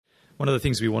one of the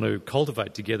things we want to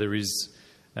cultivate together is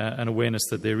an awareness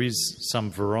that there is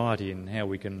some variety in how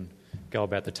we can go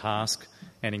about the task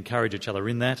and encourage each other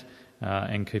in that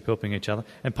and keep helping each other.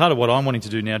 And part of what I'm wanting to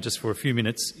do now, just for a few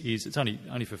minutes, is, it's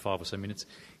only for 5 or so minutes,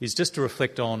 is just to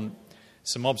reflect on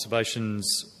some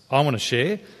observations I want to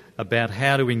share about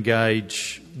how to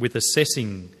engage with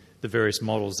assessing the various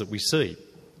models that we see.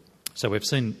 So we've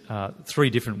seen 3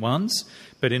 different ones,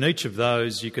 but in each of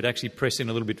those you could actually press in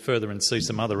a little bit further and see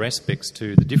some other aspects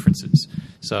to the differences.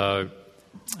 So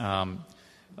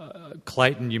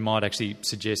Clayton, you might actually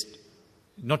suggest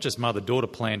not just mother-daughter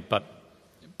plant, but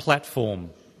platform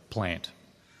plant,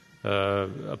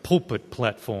 a pulpit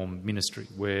platform ministry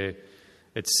where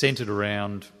it's centred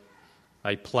around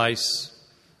a place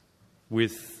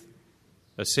with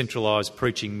a centralised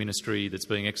preaching ministry that's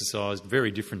being exercised,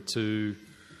 very different to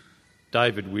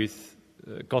David with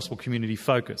gospel community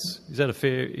focus. Is that a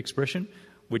fair expression?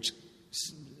 Which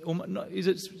is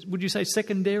it? Would you say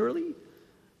secondarily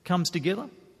comes together?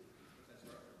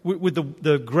 With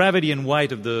the gravity and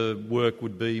weight of the work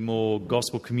would be more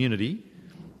gospel community,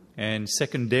 and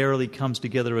secondarily comes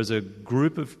together as a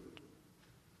group of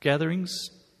gatherings.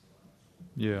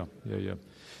 Yeah.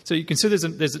 So you can see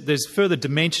there's further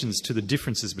dimensions to the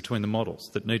differences between the models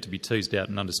that need to be teased out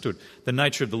and understood. The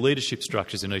nature of the leadership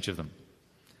structures in each of them.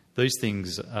 These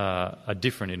things are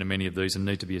different in many of these and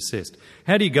need to be assessed.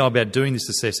 How do you go about doing this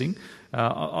assessing?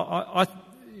 I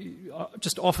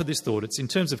just offer this thought. It's in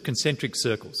terms of concentric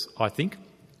circles, I think.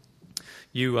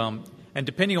 And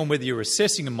depending on whether you're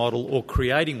assessing a model or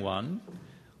creating one,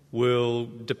 will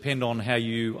depend on how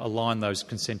you align those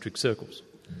concentric circles.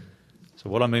 So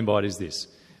what I mean by it is this.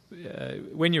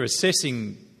 When you're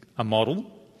assessing a model,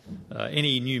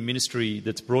 any new ministry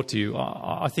that's brought to you,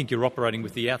 I think you're operating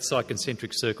with the outside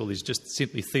concentric circle is just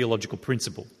simply theological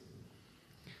principle.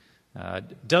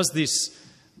 Does this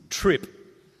trip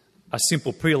a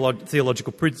simple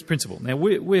theological principle? Now,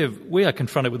 we are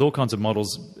confronted with all kinds of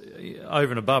models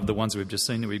over and above the ones we've just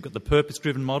seen. We've got the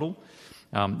purpose-driven model,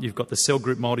 you've got the cell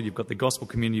group model, you've got the gospel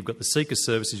community, you've got the seeker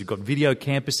services, you've got video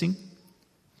campusing,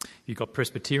 you've got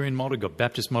Presbyterian model, you've got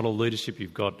Baptist model leadership,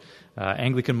 you've got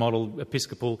Anglican model,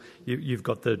 Episcopal, you've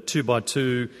got the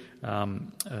 2x2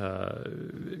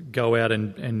 go out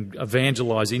and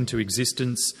evangelise into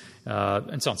existence, and so on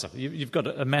and so forth. You've got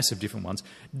a massive different ones.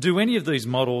 Do any of these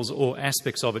models or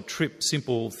aspects of it trip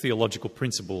simple theological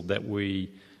principle that we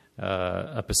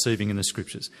are perceiving in the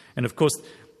Scriptures? And of course,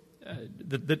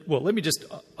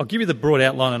 I'll give you the broad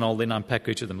outline and I'll then unpack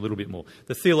each of them a little bit more.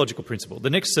 The theological principle.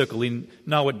 The next circle in,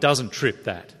 no, it doesn't trip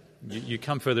that. You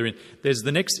come further in. There's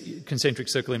the next concentric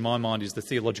circle in my mind is the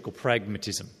theological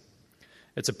pragmatism.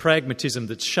 It's a pragmatism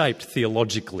that's shaped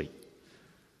theologically.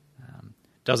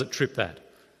 Does it trip that?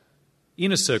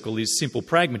 Inner circle is simple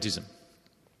pragmatism.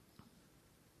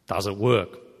 Does it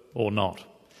work or not?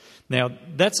 Now,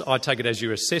 I take it, as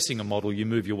you're assessing a model, you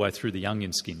move your way through the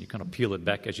onion skin. You kind of peel it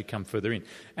back as you come further in.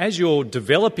 As you're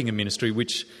developing a ministry,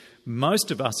 which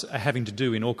most of us are having to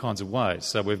do in all kinds of ways,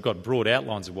 so we've got broad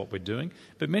outlines of what we're doing,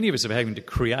 but many of us are having to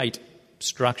create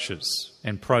structures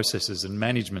and processes and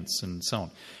managements and so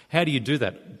on. How do you do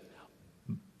that?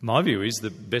 My view is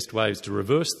the best way is to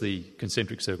reverse the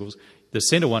concentric circles. The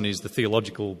centre one is the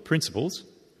theological principles.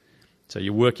 So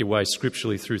you work your way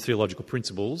scripturally through theological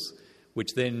principles,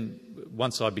 which then,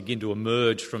 once I begin to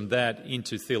emerge from that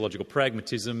into theological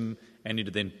pragmatism and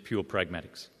into then pure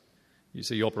pragmatics.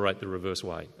 So you operate the reverse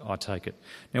way, I take it.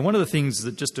 Now, one of the things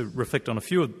that, just to reflect on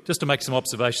just to make some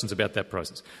observations about that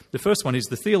process. The first one is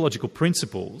the theological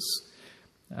principles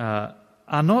are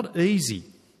not easy.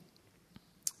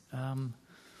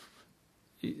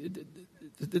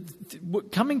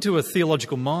 Coming to a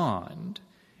theological mind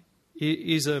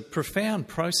is a profound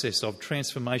process of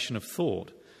transformation of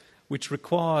thought, which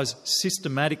requires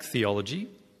systematic theology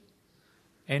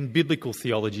and biblical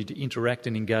theology to interact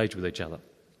and engage with each other.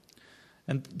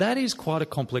 And that is quite a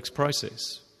complex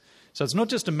process. So it's not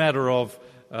just a matter of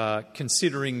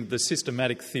considering the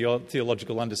systematic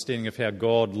theological understanding of how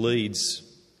God leads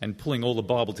and pulling all the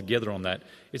Bible together on that.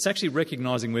 It's actually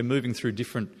recognising we're moving through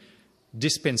different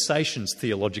dispensations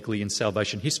theologically in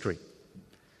salvation history.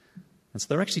 And so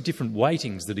there are actually different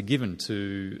weightings that are given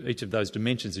to each of those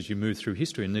dimensions as you move through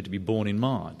history and need to be borne in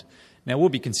mind. Now, we'll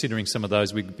be considering some of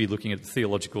those. We'll be looking at the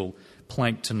theological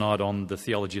plank tonight on the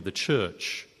theology of the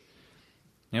church.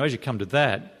 Now, as you come to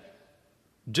that,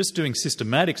 just doing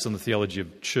systematics on the theology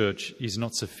of church is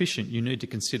not sufficient. You need to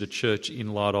consider church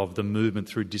in light of the movement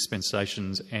through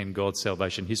dispensations and God's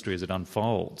salvation history as it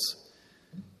unfolds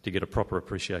to get a proper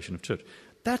appreciation of church.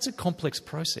 That's a complex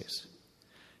process.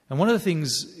 And one of the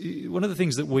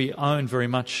things that we own very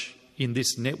much in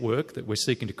this network that we're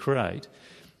seeking to create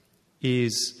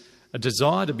is a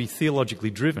desire to be theologically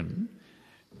driven,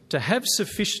 to have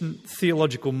sufficient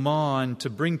theological mind to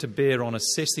bring to bear on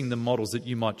assessing the models that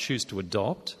you might choose to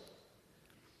adopt,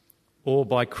 or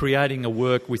by creating a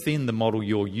work within the model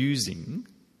you're using,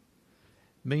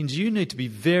 means you need to be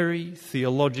very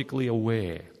theologically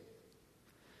aware.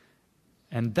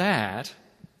 And that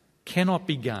cannot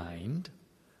be gained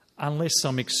unless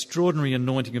some extraordinary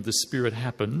anointing of the Spirit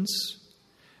happens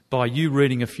by you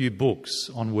reading a few books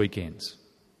on weekends.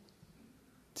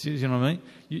 Do you know what I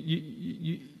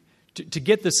mean? To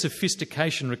get the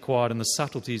sophistication required and the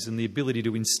subtleties and the ability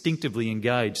to instinctively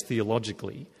engage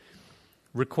theologically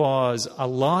requires a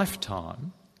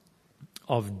lifetime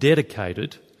of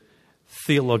dedicated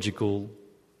theological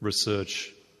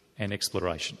research and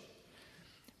exploration,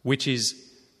 which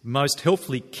is most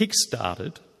helpfully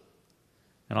kick-started,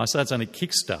 and I say it's only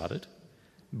kick-started,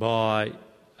 by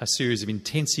a series of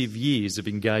intensive years of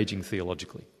engaging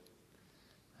theologically.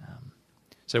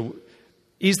 So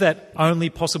is that only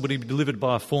possible to be delivered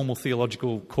by a formal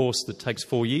theological course that takes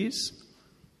 4 years?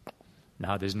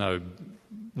 No, there's no,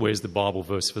 where's the Bible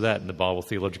verse for that and the Bible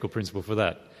theological principle for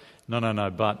that? No,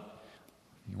 but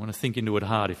you want to think into it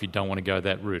hard if you don't want to go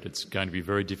that route. It's going to be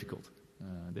very difficult.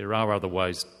 There are other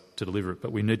ways to deliver it,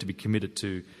 but we need to be committed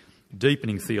to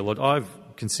deepening theology. I've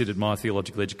considered my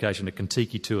theological education a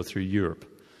Kentucky tour through Europe.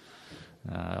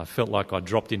 I felt like I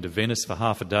dropped into Venice for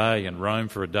half a day and Rome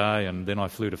for a day, and then I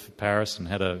flew to Paris and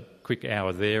had a quick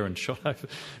hour there and shot over.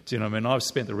 Do you know what I mean? I've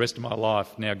spent the rest of my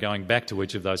life now going back to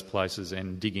each of those places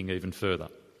and digging even further.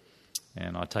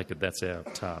 And I take it that's our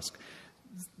task.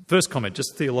 First comment,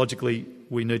 just theologically,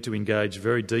 we need to engage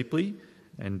very deeply,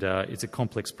 and it's a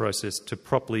complex process to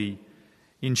properly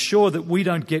ensure that we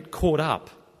don't get caught up.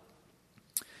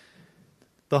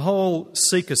 The whole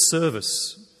seeker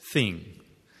service thing,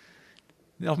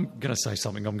 I'm going to say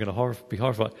something, I'm going to be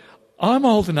horrified. I'm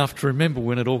old enough to remember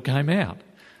when it all came out.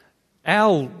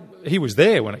 Al, he was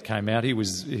there when it came out. He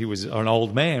was an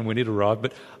old man when it arrived.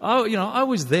 But I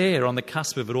was there on the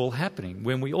cusp of it all happening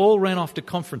when we all ran off to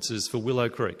conferences for Willow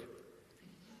Creek.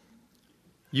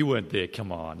 You weren't there.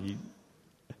 Come on.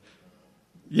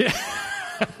 Yeah.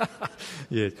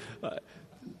 Yeah.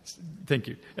 Thank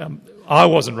you. I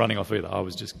wasn't running off either. I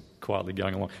was just quietly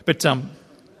going along. But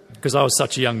because I was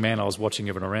such a young man, I was watching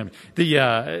everyone around me.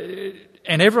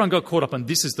 And everyone got caught up on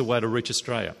this is the way to reach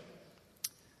Australia.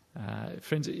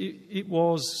 Friends,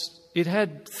 it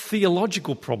had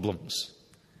theological problems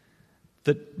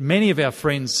that many of our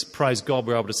friends, praise God,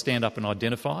 were able to stand up and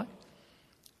identify.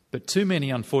 But too many,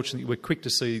 unfortunately, were quick to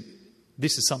see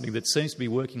this is something that seems to be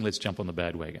working, let's jump on the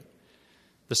bandwagon.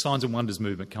 The Signs and Wonders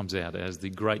movement comes out as the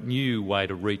great new way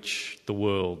to reach the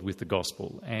world with the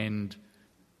gospel. And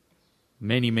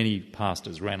many, many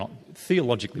pastors ran on.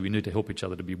 Theologically, we need to help each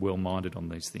other to be well-minded on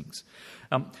these things.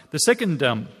 The second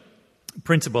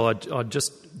principle I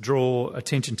just draw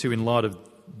attention to in light of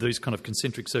these kind of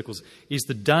concentric circles is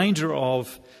the danger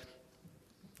of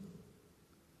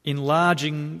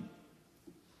enlarging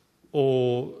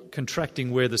or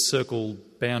contracting where the circle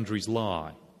boundaries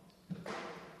lie.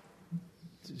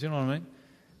 Do you know what I mean?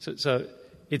 So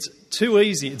it's too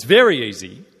easy, it's very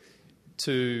easy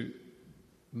to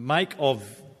make of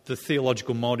the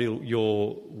theological model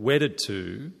you're wedded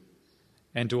to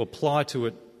and to apply to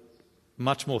it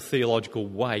much more theological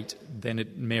weight than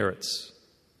it merits.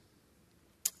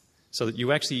 So that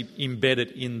you actually embed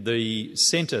it in the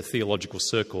centre theological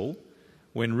circle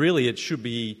when really it should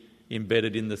be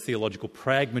embedded in the theological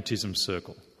pragmatism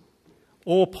circle,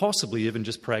 or possibly even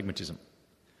just pragmatism.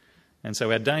 And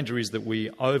so our danger is that we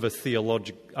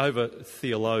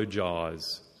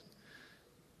over-theologise.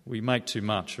 We make too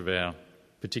much of our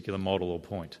particular model or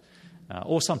point,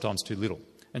 or sometimes too little.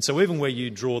 And so even where you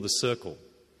draw the circle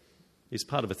is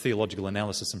part of a theological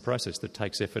analysis and process that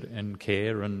takes effort and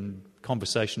care and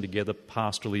conversation together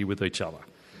pastorally with each other.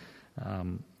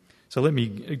 So let me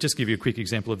just give you a quick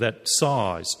example of that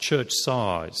size, church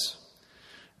size.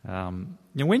 When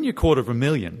you're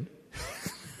 250,000,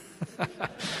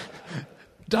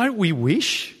 don't we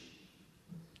wish?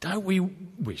 Don't we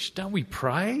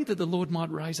pray that the Lord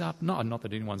might raise up? No, not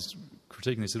that anyone's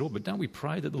critiquing this at all, but don't we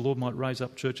pray that the Lord might raise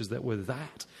up churches that were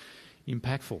that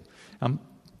impactful?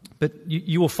 But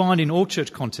you will find in all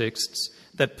church contexts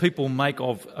that people make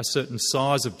of a certain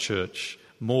size of church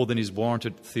more than is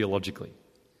warranted theologically.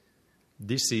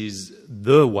 This is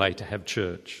the way to have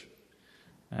church.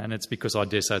 And it's because I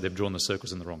dare say they've drawn the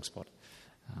circles in the wrong spot.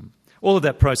 All of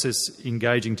that process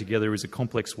engaging together is a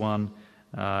complex one,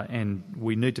 and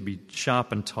we need to be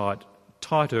sharp and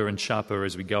tighter and sharper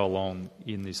as we go along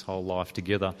in this whole life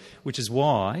together, which is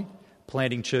why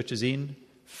planting churches in,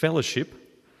 fellowship,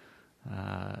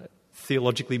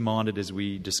 theologically minded, as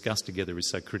we discussed together, is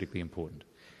so critically important,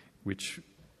 which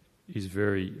is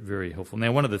very, very helpful.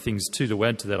 Now, one of the things too to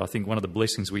add to that, I think one of the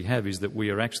blessings we have is that we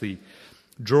are actually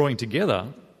drawing together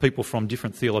people from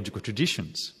different theological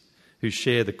traditions who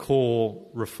share the core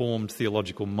Reformed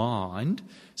theological mind.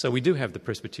 So we do have the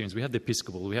Presbyterians, we have the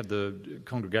Episcopal, we have the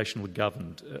Congregationally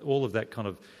governed, all of that kind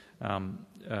of,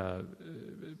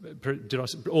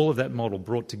 all of that model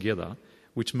brought together,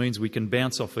 which means we can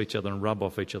bounce off each other and rub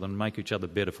off each other and make each other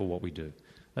better for what we do.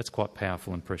 That's quite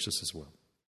powerful and precious as well.